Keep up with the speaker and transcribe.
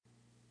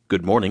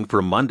Good morning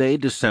for Monday,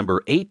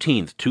 December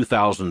 18th,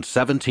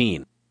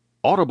 2017.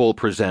 Audible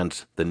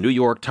presents the New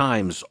York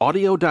Times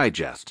Audio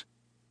Digest.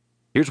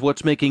 Here's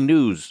what's making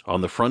news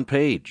on the front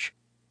page.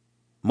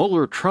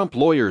 Mueller-Trump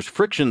lawyers'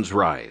 frictions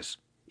rise.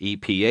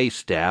 EPA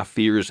staff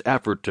fears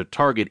effort to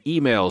target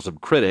emails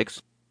of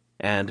critics.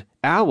 And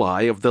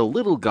ally of the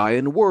little guy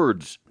in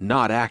words,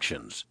 not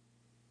actions.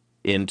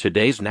 In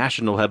today's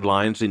national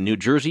headlines in New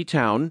Jersey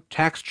town,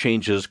 tax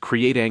changes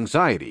create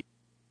anxiety.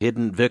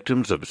 Hidden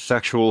victims of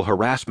sexual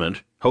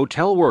harassment,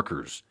 hotel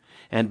workers,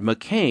 and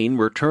McCain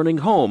returning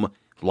home,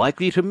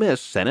 likely to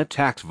miss Senate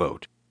tax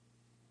vote.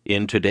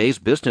 In today's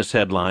business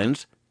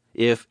headlines,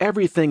 if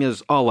everything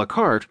is a la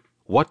carte,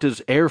 what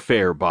does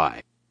airfare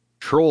buy?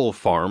 Troll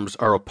farms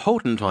are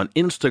potent on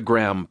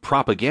Instagram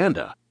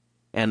propaganda,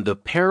 and the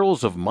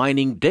perils of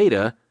mining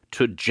data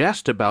to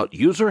jest about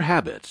user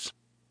habits.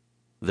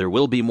 There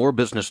will be more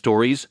business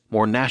stories,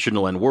 more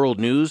national and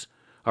world news,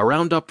 a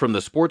roundup from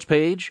the sports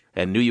page,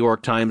 and New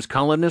York Times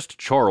columnist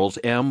Charles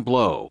M.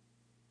 Blow.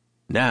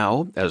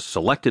 Now, as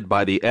selected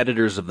by the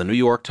editors of the New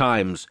York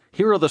Times,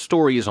 here are the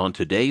stories on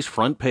today's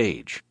front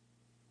page.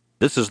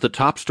 This is the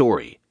top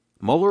story.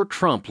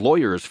 Mueller-Trump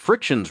lawyers'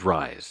 frictions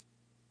rise.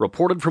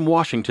 Reported from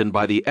Washington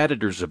by the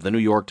editors of the New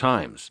York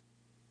Times.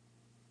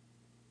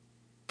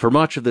 For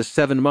much of the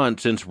 7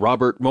 months since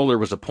Robert Mueller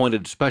was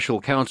appointed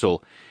special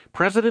counsel,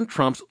 President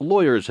Trump's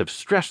lawyers have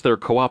stressed their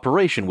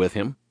cooperation with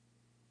him.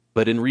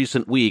 But in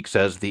recent weeks,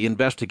 as the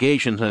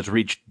investigation has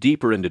reached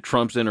deeper into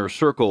Trump's inner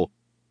circle,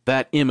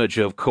 that image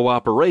of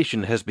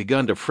cooperation has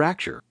begun to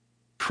fracture.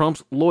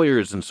 Trump's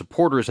lawyers and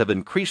supporters have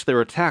increased their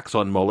attacks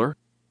on Mueller.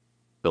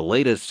 The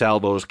latest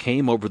salvos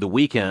came over the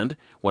weekend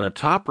when a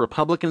top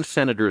Republican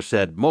senator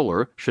said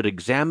Mueller should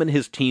examine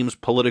his team's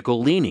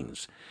political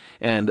leanings,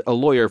 and a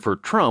lawyer for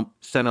Trump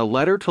sent a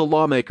letter to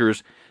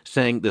lawmakers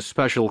saying the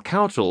special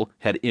counsel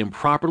had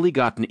improperly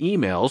gotten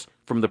emails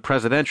from the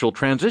presidential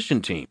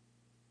transition team.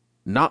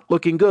 Not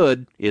looking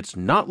good. It's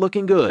not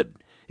looking good.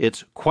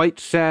 It's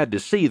quite sad to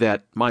see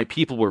that my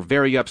people were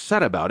very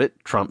upset about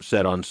it, Trump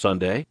said on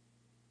Sunday.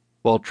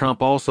 While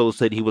Trump also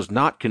said he was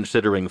not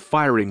considering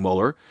firing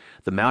Mueller,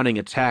 the mounting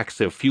attacks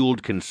have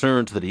fueled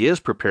concerns that he is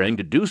preparing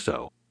to do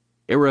so.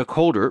 Eric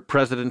Holder,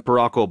 President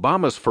Barack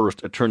Obama's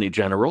first Attorney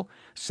General,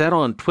 said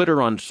on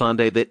Twitter on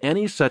Sunday that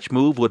any such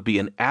move would be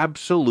an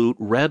absolute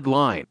red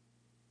line.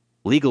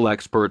 Legal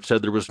experts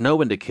said there was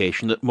no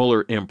indication that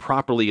Mueller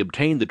improperly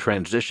obtained the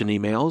transition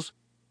emails,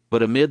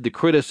 but amid the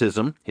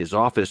criticism, his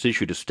office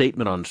issued a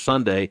statement on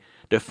Sunday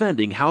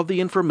defending how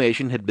the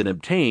information had been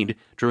obtained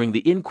during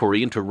the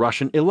inquiry into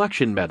Russian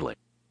election meddling.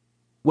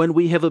 When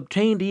we have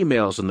obtained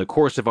emails in the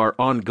course of our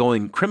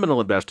ongoing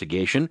criminal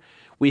investigation,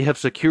 we have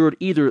secured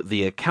either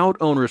the account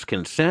owner's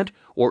consent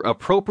or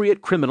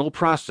appropriate criminal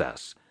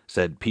process,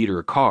 said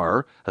Peter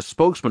Carr, a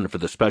spokesman for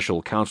the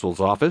special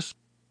counsel's office.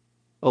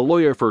 A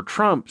lawyer for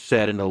Trump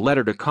said in a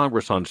letter to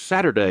Congress on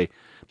Saturday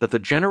that the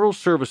General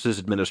Services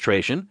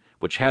Administration,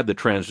 which had the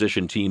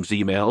transition team's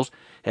emails,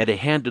 had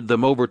handed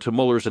them over to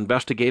Mueller's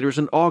investigators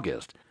in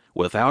August,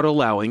 without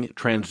allowing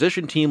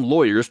transition team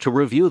lawyers to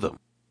review them.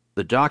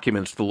 The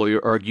documents, the lawyer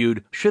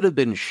argued, should have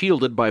been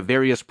shielded by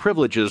various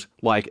privileges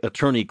like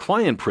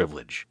attorney-client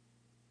privilege.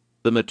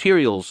 The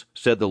materials,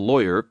 said the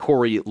lawyer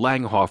Corey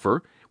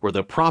Langhofer, were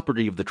the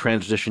property of the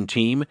transition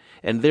team,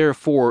 and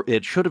therefore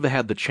it should have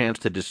had the chance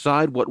to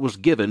decide what was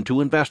given to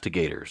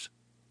investigators.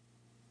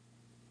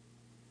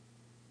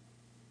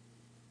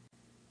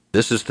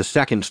 This is the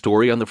second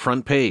story on the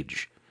front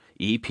page.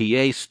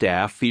 EPA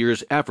staff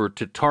fears effort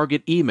to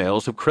target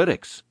emails of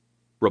critics.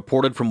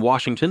 Reported from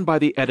Washington by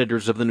the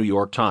editors of the New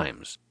York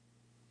Times.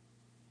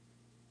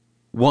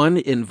 One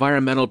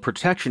Environmental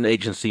Protection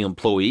Agency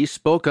employee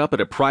spoke up at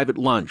a private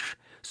lunch,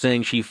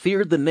 saying she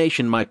feared the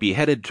nation might be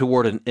headed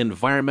toward an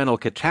environmental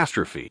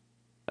catastrophe.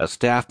 A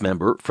staff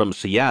member from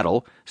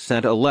Seattle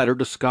sent a letter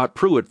to Scott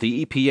Pruitt,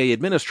 the EPA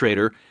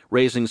administrator,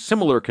 raising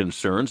similar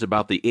concerns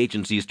about the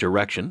agency's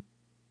direction.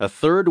 A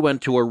third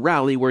went to a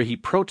rally where he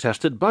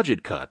protested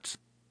budget cuts.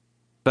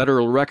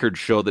 Federal records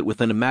show that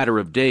within a matter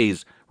of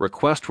days,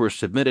 requests were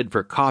submitted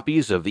for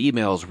copies of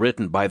emails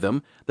written by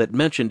them that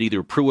mentioned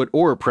either Pruitt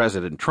or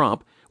President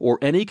Trump, or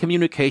any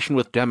communication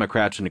with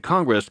Democrats in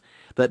Congress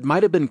that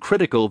might have been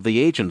critical of the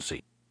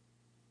agency.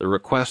 The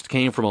request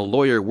came from a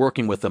lawyer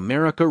working with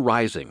America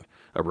Rising,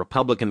 a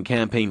Republican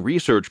campaign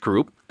research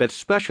group that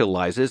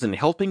specializes in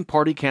helping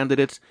party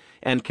candidates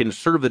and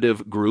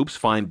conservative groups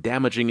find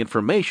damaging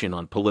information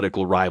on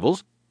political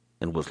rivals,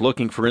 and was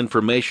looking for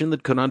information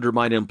that could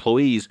undermine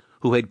employees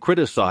who had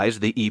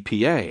criticized the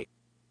EPA.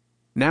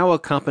 Now a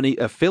company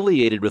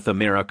affiliated with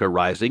America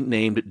Rising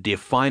named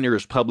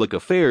Definers Public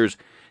Affairs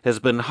has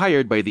been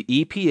hired by the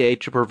EPA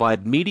to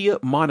provide media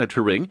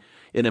monitoring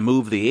in a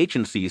move the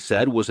agency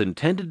said was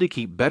intended to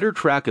keep better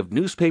track of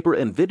newspaper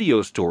and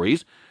video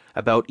stories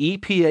about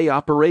EPA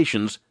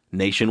operations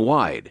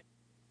nationwide.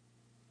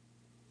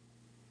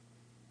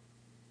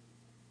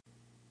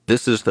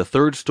 This is the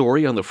third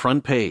story on the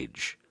front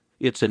page.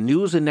 It's a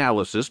news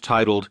analysis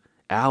titled,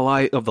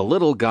 Ally of the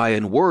Little Guy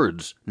in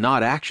Words,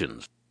 Not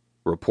Actions.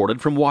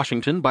 Reported from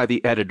Washington by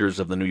the editors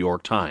of the New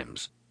York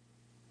Times.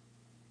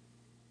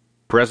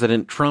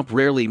 President Trump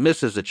rarely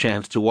misses a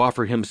chance to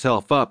offer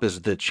himself up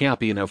as the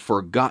champion of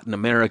forgotten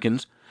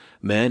Americans,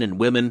 men and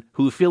women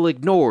who feel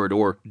ignored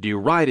or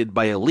derided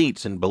by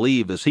elites and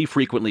believe, as he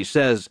frequently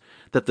says,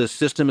 that the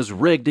system is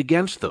rigged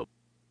against them.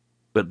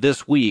 But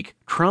this week,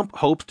 Trump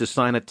hopes to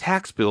sign a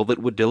tax bill that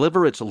would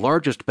deliver its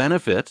largest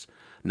benefits,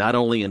 not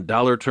only in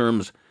dollar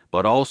terms,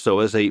 but also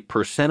as a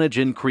percentage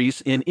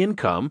increase in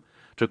income,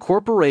 to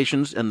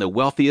corporations and the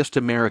wealthiest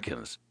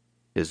Americans.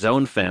 His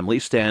own family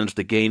stands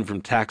to gain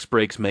from tax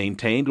breaks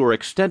maintained or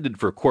extended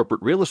for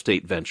corporate real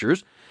estate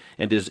ventures,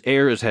 and his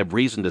heirs have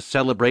reason to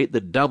celebrate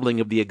the doubling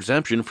of the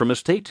exemption from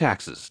estate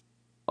taxes.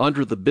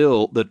 Under the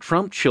bill, the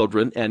Trump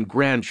children and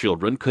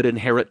grandchildren could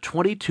inherit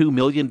 $22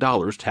 million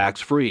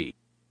tax-free.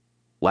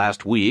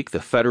 Last week,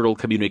 the Federal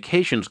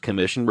Communications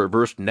Commission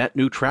reversed net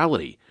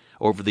neutrality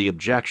over the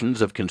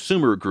objections of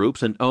consumer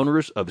groups and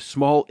owners of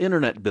small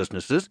internet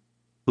businesses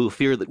who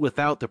fear that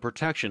without the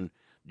protection,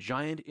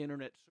 giant internet